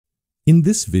In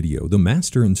this video, the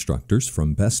master instructors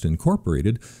from Best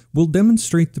Incorporated will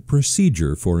demonstrate the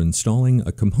procedure for installing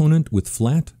a component with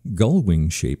flat,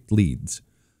 gull-wing-shaped leads.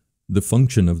 The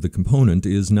function of the component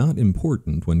is not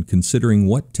important when considering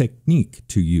what technique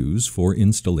to use for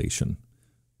installation.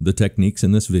 The techniques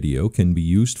in this video can be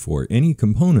used for any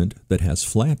component that has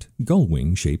flat,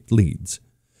 gull-wing-shaped leads.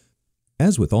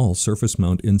 As with all surface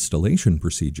mount installation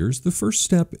procedures, the first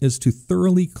step is to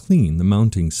thoroughly clean the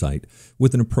mounting site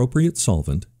with an appropriate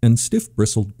solvent and stiff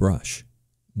bristled brush.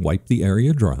 Wipe the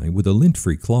area dry with a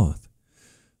lint-free cloth.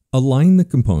 Align the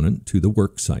component to the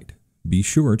work site. Be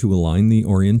sure to align the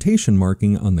orientation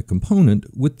marking on the component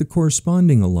with the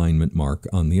corresponding alignment mark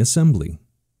on the assembly.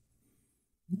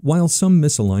 While some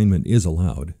misalignment is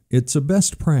allowed, it's a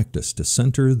best practice to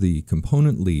center the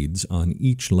component leads on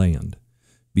each land.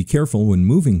 Be careful when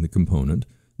moving the component.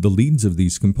 The leads of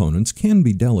these components can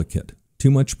be delicate.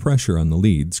 Too much pressure on the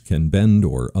leads can bend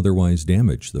or otherwise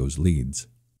damage those leads.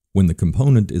 When the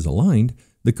component is aligned,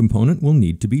 the component will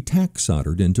need to be tack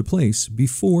soldered into place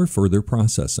before further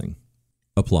processing.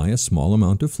 Apply a small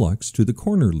amount of flux to the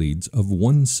corner leads of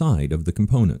one side of the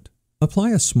component. Apply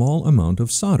a small amount of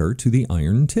solder to the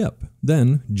iron tip.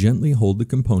 Then gently hold the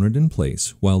component in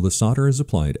place while the solder is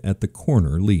applied at the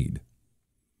corner lead.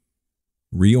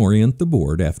 Reorient the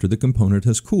board after the component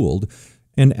has cooled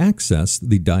and access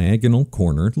the diagonal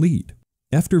corner lead.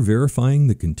 After verifying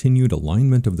the continued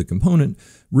alignment of the component,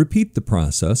 repeat the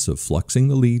process of fluxing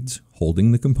the leads,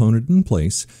 holding the component in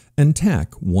place, and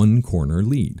tack one corner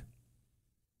lead.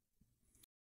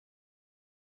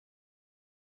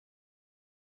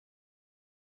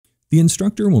 The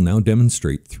instructor will now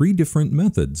demonstrate 3 different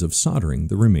methods of soldering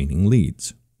the remaining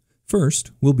leads.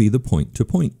 First will be the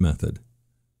point-to-point method.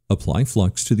 Apply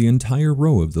flux to the entire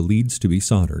row of the leads to be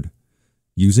soldered.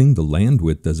 Using the land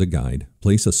width as a guide,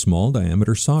 place a small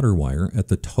diameter solder wire at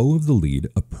the toe of the lead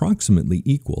approximately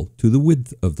equal to the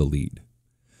width of the lead.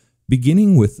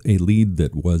 Beginning with a lead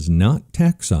that was not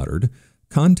tack soldered,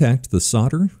 contact the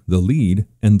solder, the lead,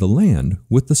 and the land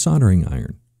with the soldering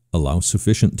iron. Allow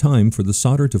sufficient time for the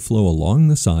solder to flow along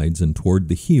the sides and toward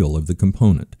the heel of the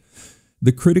component.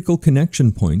 The critical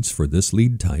connection points for this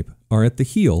lead type are at the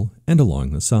heel and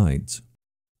along the sides.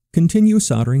 Continue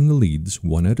soldering the leads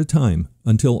one at a time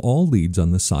until all leads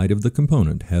on the side of the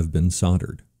component have been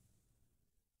soldered.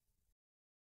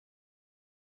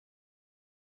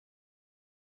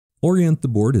 Orient the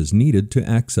board as needed to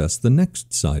access the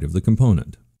next side of the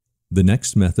component. The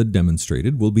next method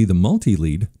demonstrated will be the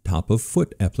multi-lead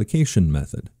top-of-foot application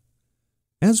method.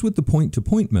 As with the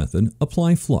point-to-point method,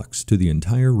 apply flux to the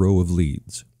entire row of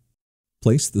leads.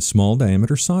 Place the small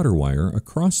diameter solder wire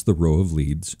across the row of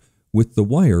leads with the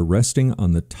wire resting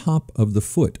on the top of the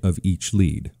foot of each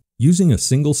lead. Using a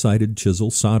single-sided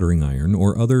chisel soldering iron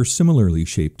or other similarly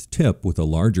shaped tip with a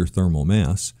larger thermal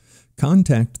mass,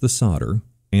 contact the solder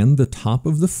and the top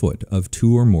of the foot of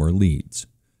 2 or more leads.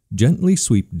 Gently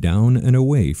sweep down and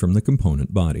away from the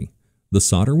component body. The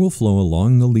solder will flow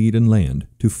along the lead and land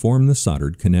to form the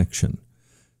soldered connection.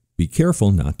 Be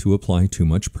careful not to apply too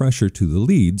much pressure to the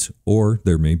leads, or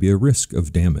there may be a risk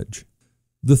of damage.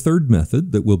 The third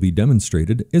method that will be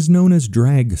demonstrated is known as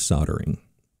drag soldering.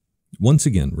 Once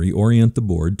again, reorient the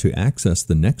board to access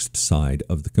the next side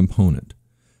of the component.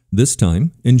 This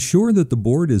time, ensure that the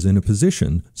board is in a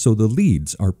position so the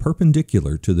leads are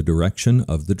perpendicular to the direction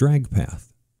of the drag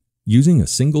path. Using a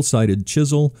single-sided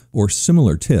chisel or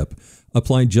similar tip,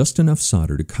 apply just enough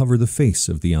solder to cover the face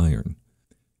of the iron.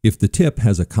 If the tip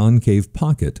has a concave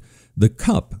pocket, the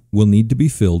cup will need to be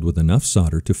filled with enough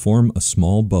solder to form a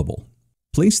small bubble.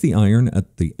 Place the iron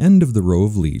at the end of the row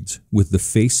of leads with the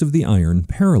face of the iron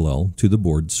parallel to the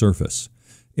board surface.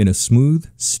 In a smooth,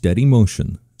 steady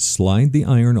motion, slide the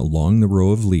iron along the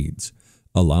row of leads.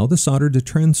 Allow the solder to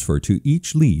transfer to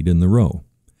each lead in the row.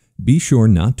 Be sure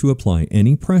not to apply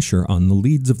any pressure on the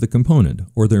leads of the component,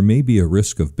 or there may be a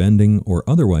risk of bending or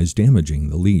otherwise damaging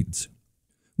the leads.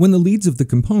 When the leads of the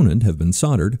component have been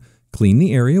soldered, clean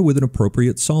the area with an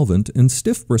appropriate solvent and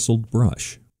stiff bristled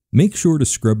brush. Make sure to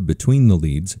scrub between the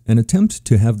leads and attempt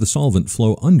to have the solvent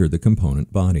flow under the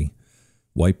component body.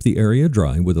 Wipe the area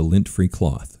dry with a lint-free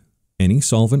cloth. Any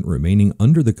solvent remaining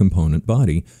under the component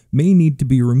body may need to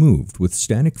be removed with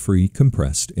static-free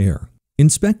compressed air.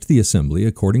 Inspect the assembly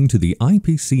according to the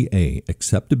IPCA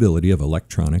Acceptability of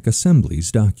Electronic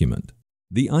Assemblies document.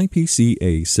 The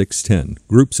IPCA 610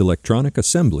 groups electronic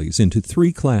assemblies into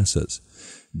 3 classes.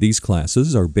 These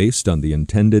classes are based on the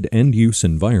intended end-use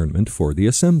environment for the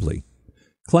assembly.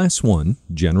 Class 1,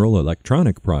 general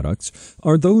electronic products,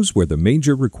 are those where the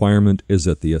major requirement is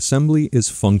that the assembly is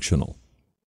functional.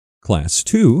 Class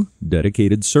 2,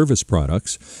 dedicated service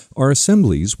products, are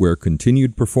assemblies where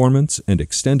continued performance and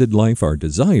extended life are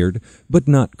desired but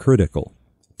not critical.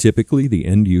 Typically, the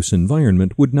end-use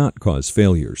environment would not cause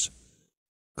failures.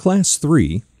 Class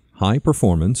 3, high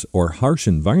performance or harsh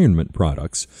environment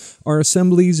products, are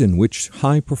assemblies in which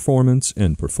high performance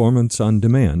and performance on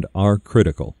demand are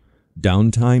critical.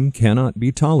 Downtime cannot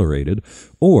be tolerated,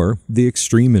 or the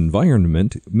extreme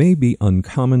environment may be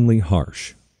uncommonly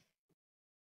harsh.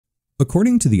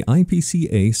 According to the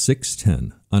IPCA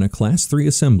 610, on a Class 3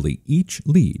 assembly, each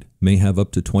lead may have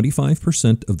up to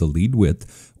 25% of the lead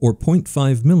width, or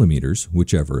 0.5 millimeters,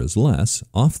 whichever is less,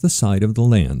 off the side of the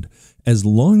land, as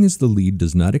long as the lead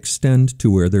does not extend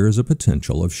to where there is a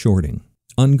potential of shorting.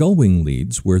 On gullwing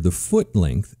leads, where the foot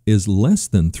length is less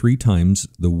than 3 times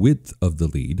the width of the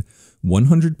lead,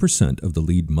 100% of the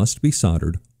lead must be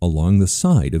soldered along the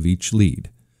side of each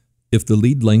lead. If the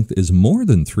lead length is more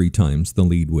than 3 times the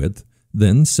lead width,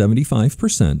 then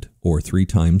 75%, or 3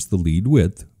 times the lead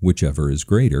width, whichever is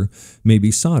greater, may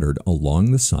be soldered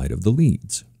along the side of the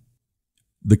leads.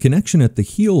 The connection at the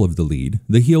heel of the lead,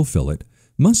 the heel fillet,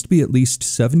 must be at least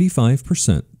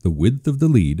 75% the width of the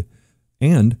lead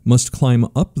and must climb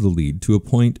up the lead to a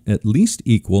point at least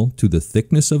equal to the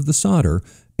thickness of the solder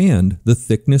and the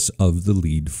thickness of the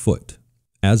lead foot.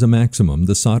 As a maximum,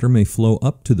 the solder may flow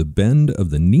up to the bend of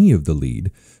the knee of the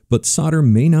lead, but solder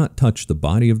may not touch the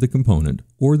body of the component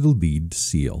or the lead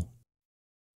seal.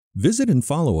 Visit and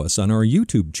follow us on our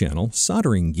YouTube channel,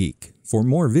 Soldering Geek, for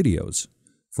more videos.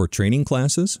 For training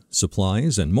classes,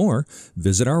 supplies, and more,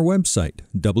 visit our website,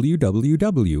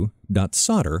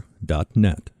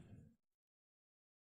 www.solder.net.